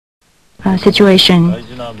situation.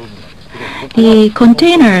 The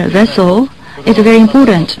container vessel is a very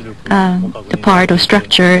important the part or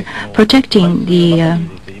structure protecting the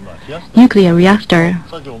nuclear reactor.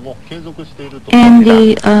 And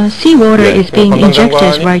the seawater is being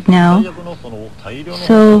injected right now.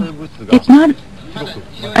 So it's not,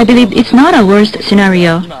 I believe it's not a worst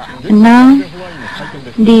scenario. And now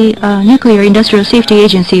the Nuclear Industrial Safety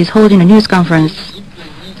Agency is holding a news conference.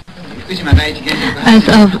 As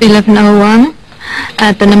of 11:01,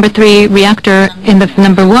 at the number 3 reactor in the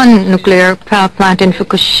number 1 nuclear power plant in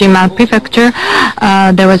Fukushima prefecture,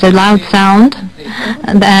 there was a loud sound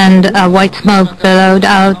and white smoke billowed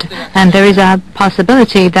out, and there is a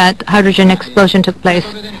possibility that hydrogen explosion took place.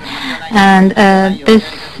 And this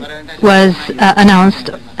was announced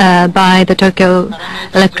by the Tokyo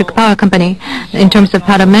Electric Power Company. In terms of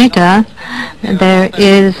parameter, there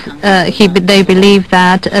is they believe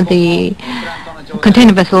that the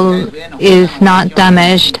container vessel is not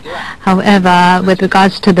damaged. However, with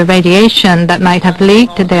regards to the radiation that might have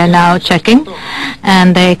leaked, they are now checking,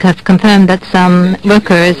 and they have confirmed that some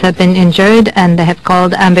workers have been injured and they have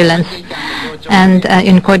called ambulance. And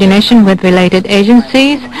in coordination with related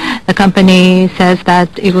agencies, the company says that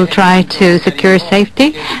it will try to secure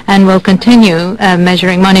safety and will continue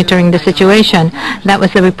monitoring the situation. That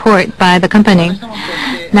was the report by the company.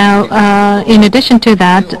 Now, in addition to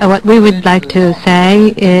that, what we would like to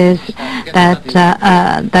say is that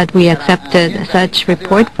that we accepted such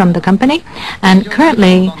report from the company, and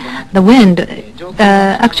currently the wind,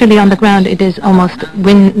 actually on the ground it is almost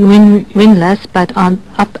windless, but on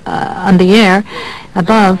the air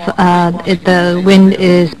above, the wind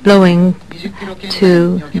is blowing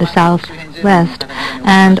to the southwest.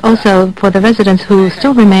 And also for the residents who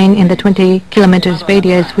still remain in the 20 kilometers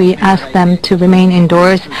radius, we ask them to remain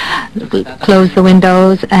indoors, close the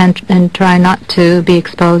windows, and try not to be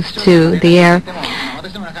exposed to the air.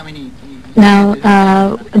 Now,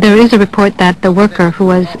 there is a report that the worker who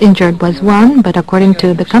was injured was one, but according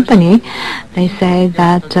to the company, they say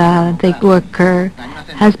that the worker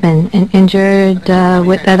has been injured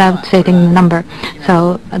without stating the number.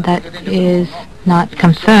 So that is not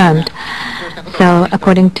confirmed. So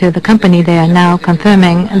according to the company, they are now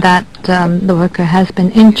confirming that the worker has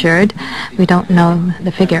been injured. We don't know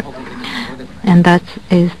the figure. And that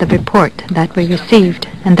is the report that we received,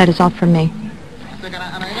 and that is all from me.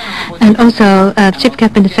 And also, Chief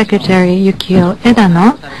Cabinet Secretary Yukio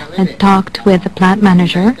Edano had talked with the plant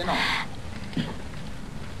manager,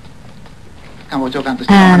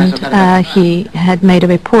 and he had made a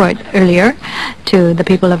report earlier to the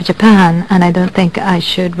people of Japan, and I don't think I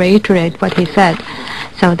should reiterate what he said.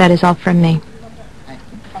 So that is all from me.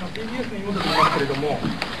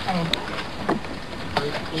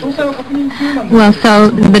 Well, so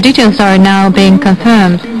the details are now being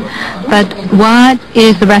confirmed, but what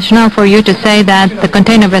is the rationale for you to say that the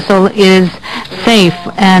container vessel is safe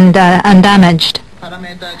and undamaged?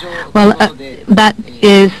 Well, that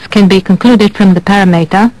can be concluded from the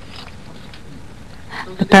parameter.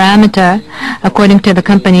 The parameter, according to the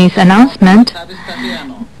company's announcement,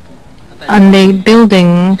 on the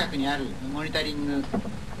building,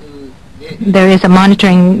 there is a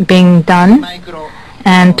monitoring being done,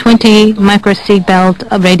 and 20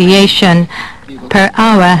 microsievert radiation per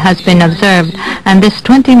hour has been observed. And this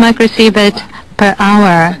 20 microsievert per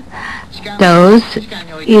hour dose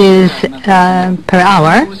is per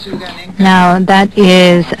hour. Now, that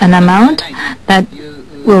is an amount that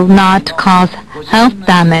will not cause health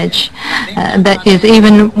damage. That is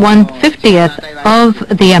even 1/50th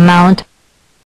of the amount